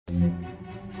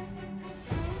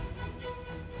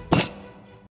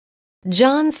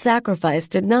John's sacrifice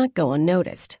did not go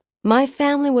unnoticed. My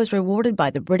family was rewarded by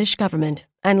the British government,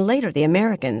 and later the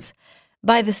Americans.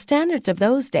 By the standards of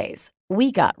those days,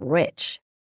 we got rich.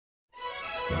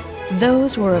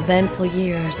 Those were eventful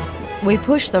years. We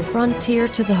pushed the frontier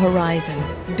to the horizon,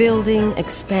 building,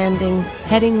 expanding,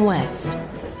 heading west.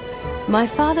 My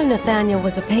father, Nathaniel,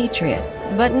 was a patriot,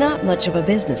 but not much of a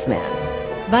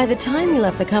businessman. By the time he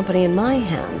left the company in my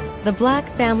hands, the Black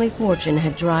family fortune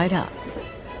had dried up.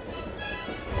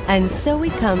 And so we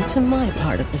come to my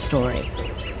part of the story.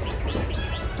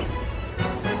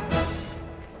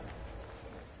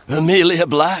 Amelia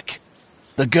Black,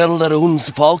 the girl that owns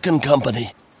Falcon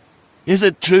Company. Is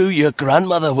it true your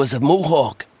grandmother was a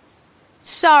Mohawk?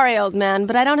 Sorry, old man,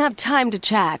 but I don't have time to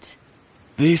chat.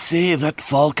 They say that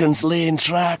Falcon's laying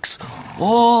tracks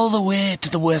all the way to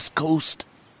the west coast.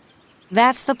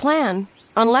 That's the plan,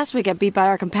 unless we get beat by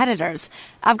our competitors.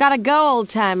 I've got to go,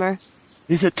 old-timer.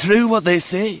 Is it true what they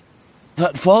say?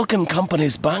 That Falcon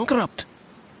Company's bankrupt?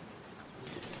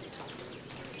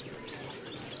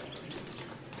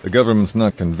 The government's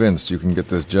not convinced you can get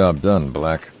this job done,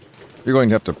 Black. You're going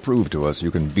to have to prove to us you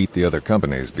can beat the other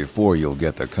companies before you'll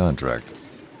get the contract.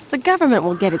 The government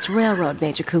will get its railroad,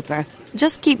 Major Cooper.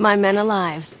 Just keep my men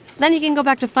alive. Then you can go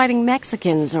back to fighting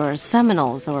Mexicans or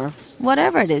Seminoles or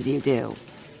whatever it is you do.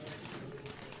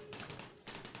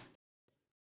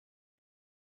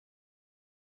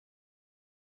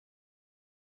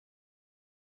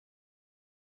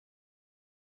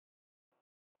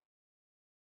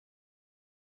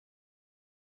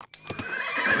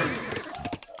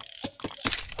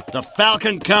 The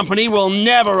Falcon Company will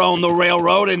never own the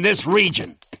railroad in this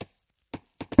region.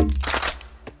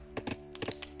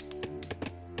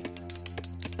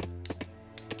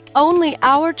 Only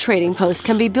our trading post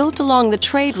can be built along the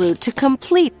trade route to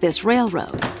complete this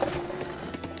railroad.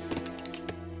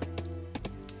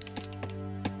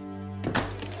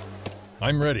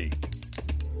 I'm ready.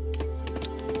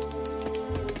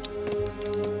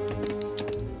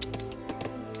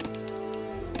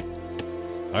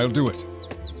 I'll do it.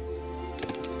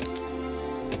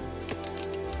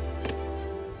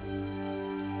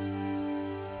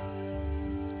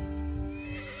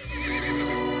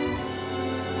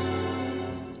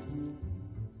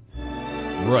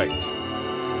 Right.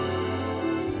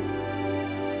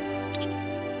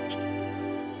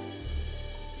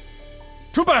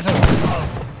 To battle!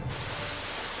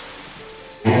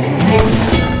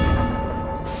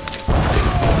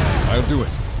 I'll do it.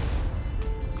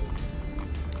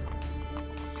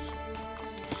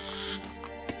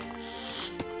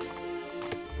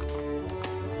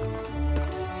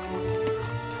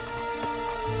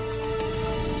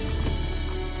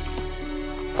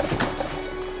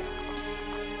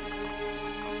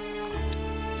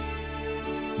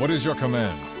 What is your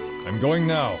command? I'm going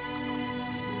now.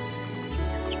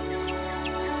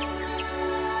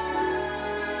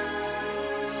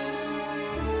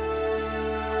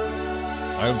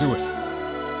 I'll do it.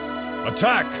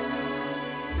 Attack!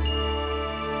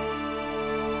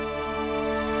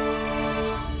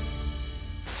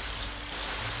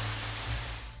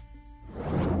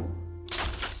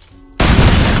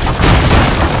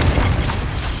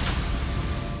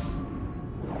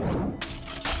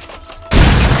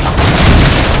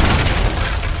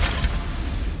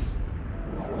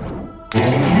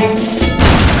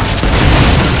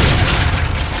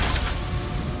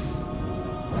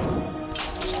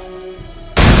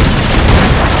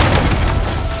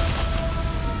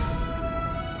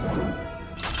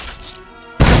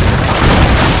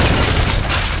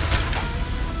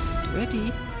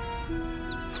 Ready?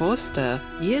 Forster.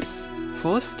 Yes,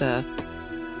 Forster.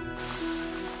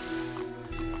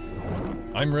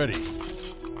 I'm ready.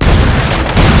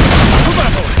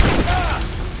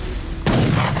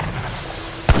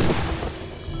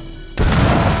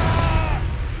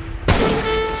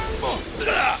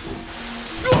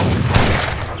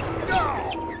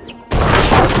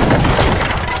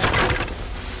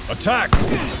 Attack!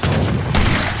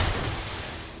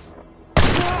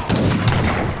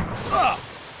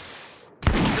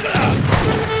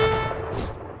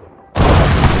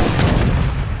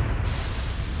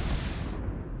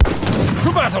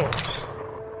 To battle!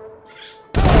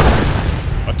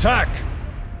 Attack!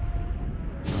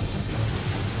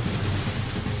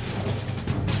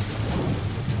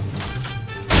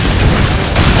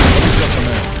 What is your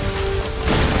command?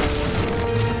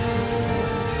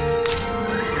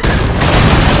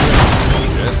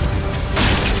 Yes?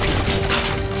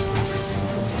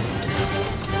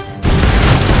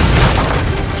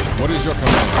 What is your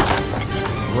command?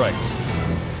 Right.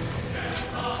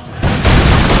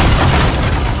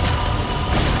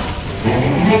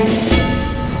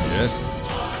 Yes?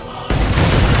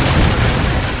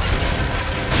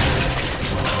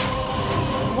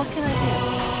 What can I do?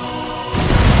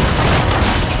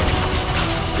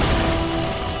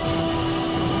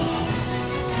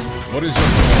 What is your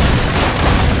command?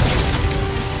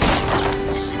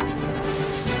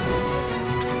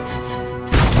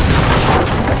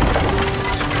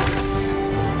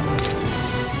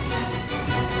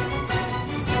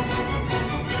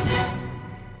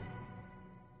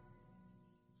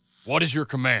 What is your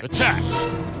command? Attack!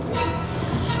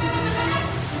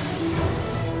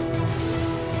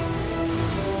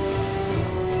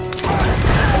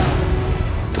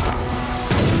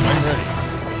 I'm ready.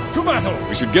 To battle!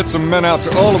 We should get some men out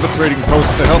to all of the trading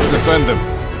posts to help defend them.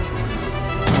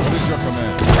 What is your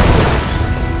command?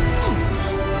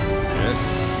 Yes?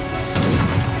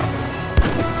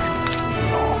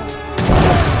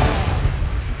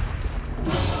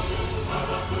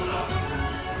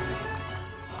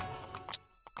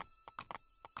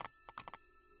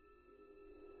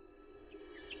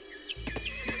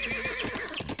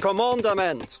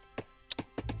 Commandment.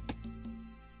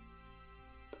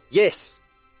 Yes.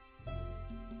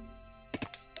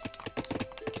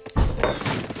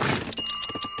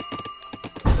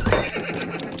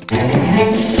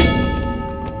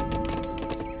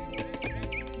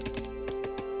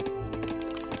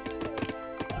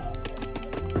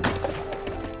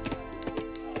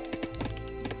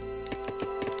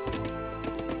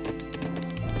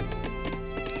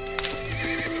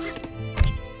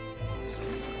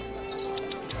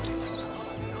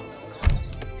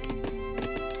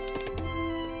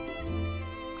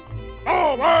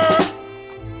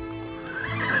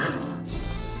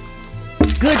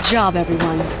 Good job,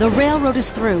 everyone. The railroad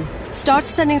is through. Start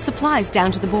sending supplies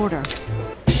down to the border.